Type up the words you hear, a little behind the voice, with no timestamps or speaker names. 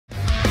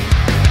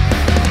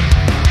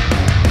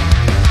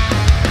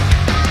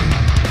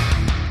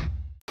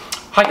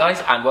Hi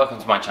guys, and welcome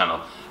to my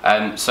channel.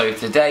 So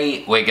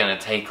today we're going to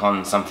take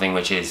on something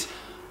which is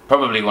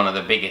probably one of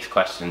the biggest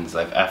questions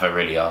I've ever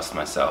really asked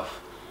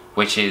myself,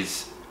 which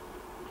is,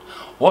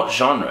 what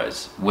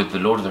genres would the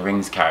Lord of the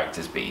Rings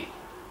characters be?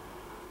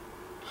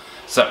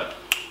 So,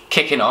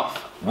 kicking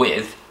off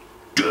with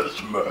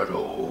death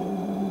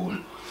metal.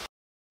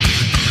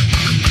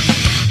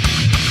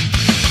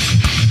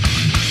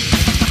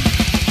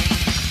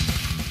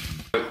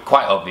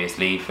 Quite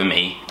obviously for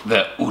me,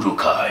 the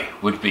Uruk-hai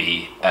would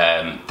be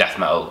death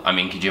metal. I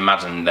mean, could you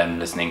imagine them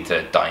listening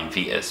to Dying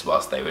Fetus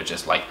whilst they were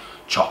just like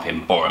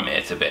chopping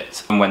Boromir to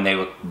bits? And when they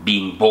were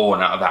being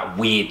born out of that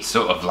weird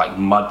sort of like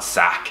mud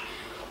sack,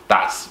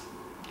 that's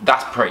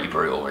pretty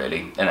brutal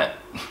really, isn't it?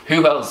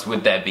 Who else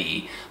would there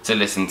be to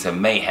listen to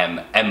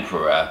Mayhem,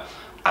 Emperor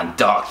and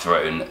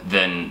Darkthrone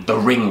than the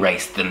Ring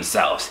Wraiths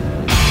themselves?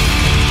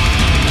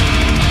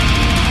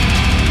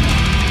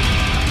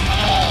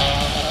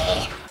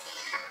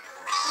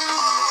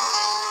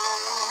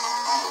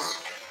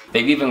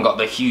 They've even got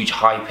the huge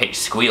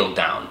high-pitched squeal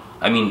down.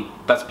 I mean,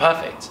 that's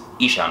perfect.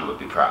 Ishan would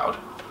be proud.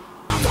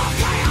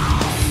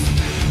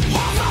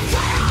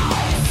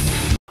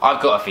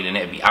 I've got a feeling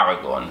it'd be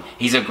Aragorn.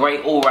 He's a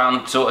great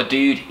all-round sort of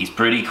dude. He's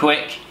pretty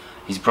quick.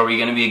 He's probably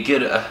going to be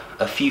good at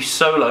a few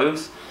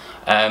solos.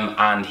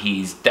 And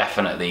he's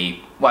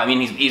definitely... well, I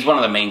mean, he's one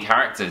of the main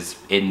characters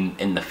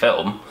in the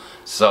film.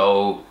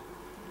 So,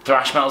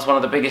 thrash metal's one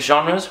of the biggest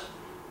genres?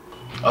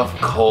 Of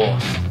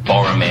course,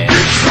 Boromir.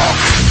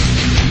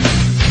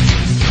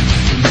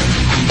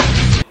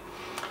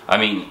 I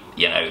mean,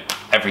 you know,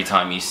 every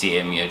time you see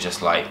him, you're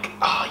just like,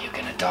 oh, you're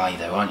gonna die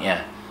though, aren't you?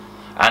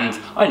 And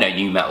I know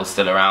new metal's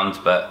still around,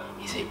 but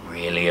is it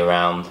really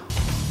around?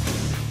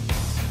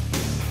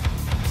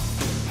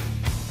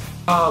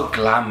 Oh,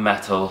 glam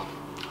metal.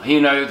 You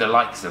know, the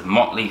likes of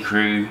Motley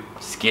Crue,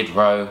 Skid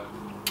Row,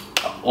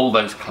 all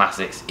those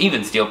classics,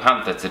 even Steel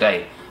Panther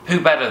today.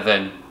 Who better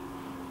than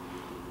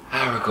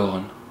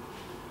Aragorn?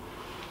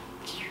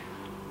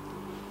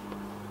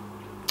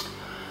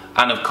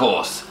 And of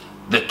course,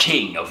 the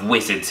king of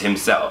wizards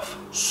himself,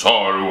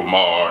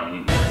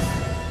 Saruman.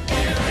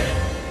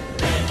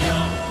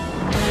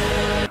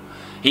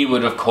 He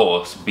would of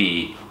course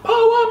be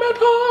power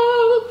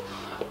metal.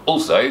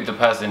 Also, the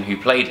person who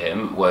played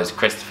him was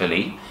Christopher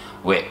Lee,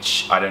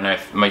 which I don't know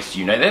if most of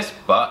you know this,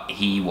 but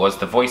he was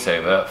the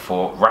voiceover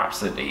for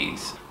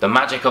Rhapsodies, the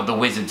magic of the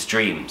wizard's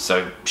dream,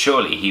 so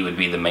surely he would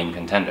be the main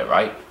contender,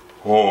 right?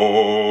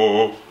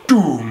 Oh,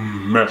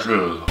 doom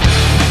metal.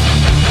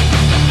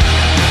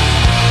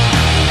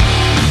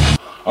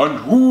 And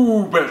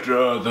who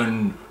better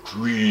than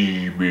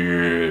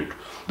Treebeard,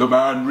 the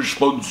man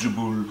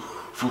responsible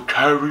for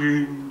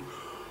carrying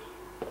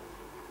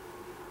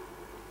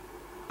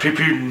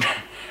Pippin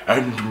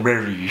and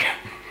Merry.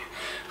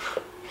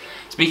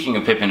 Speaking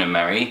of Pippin and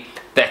Merry,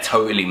 they're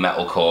totally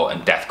metalcore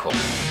and deathcore.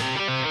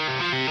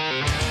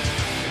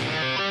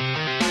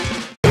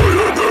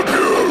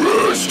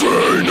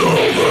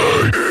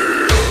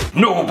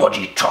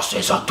 Nobody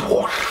trusts a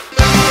dwarf.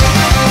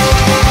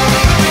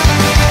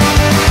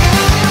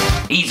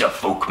 He's a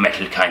folk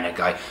metal kind of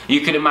guy.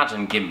 You could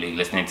imagine Gimli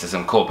listening to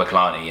some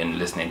Corpaclani and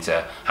listening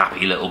to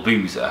Happy Little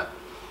Boozer.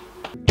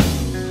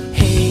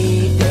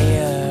 Hey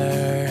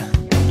there.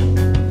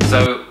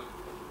 So,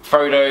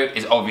 Frodo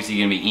is obviously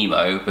going to be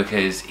emo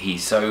because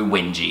he's so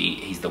whingy.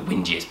 He's the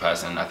whingiest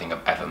person I think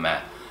I've ever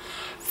met.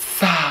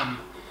 Sam,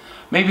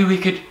 maybe we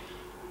could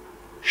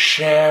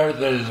share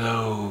the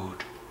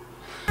load.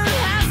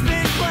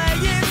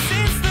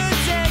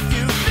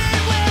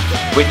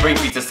 Which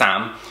brings me to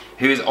Sam,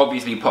 who is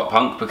obviously pop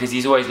punk because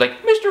he's always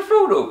like, Mr.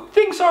 Frodo,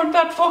 things aren't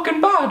that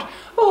fucking bad.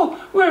 Oh,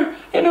 we're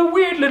in a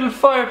weird little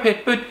fire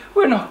pit, but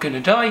we're not gonna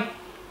die.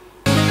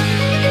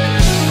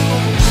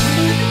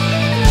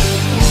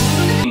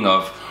 Speaking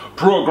of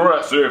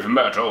progressive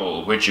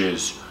metal, which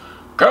is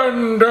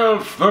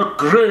Gandalf the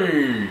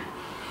Grey,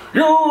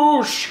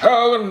 you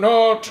shall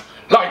not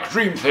like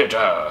Dream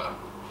Theater.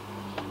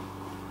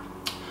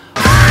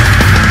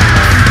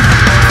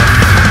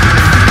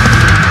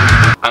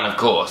 And of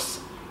course,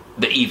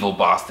 the evil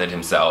bastard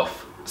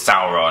himself,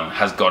 Sauron,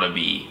 has got to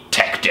be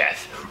Tech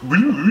Death.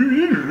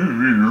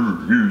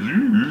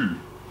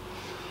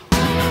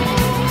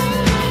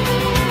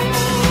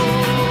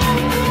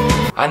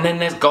 And then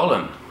there's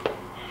Gollum,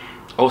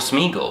 or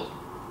Smeagol.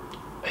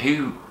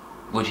 Who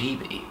would he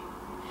be?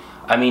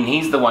 I mean,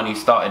 he's the one who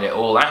started it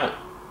all out,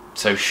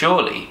 so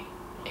surely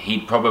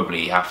he'd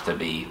probably have to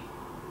be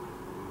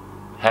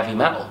heavy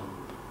metal,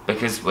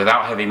 because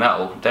without heavy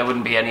metal, there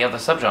wouldn't be any other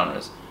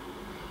subgenres.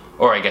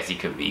 Or I guess he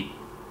could be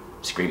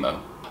Screamo.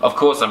 Of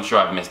course, I'm sure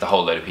I've missed a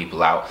whole load of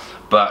people out,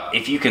 but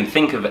if you can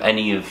think of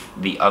any of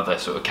the other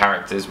sort of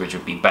characters which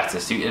would be better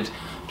suited,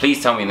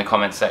 please tell me in the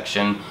comments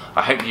section.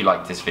 I hope you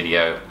liked this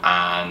video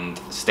and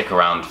stick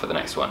around for the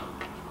next one.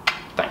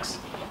 Thanks.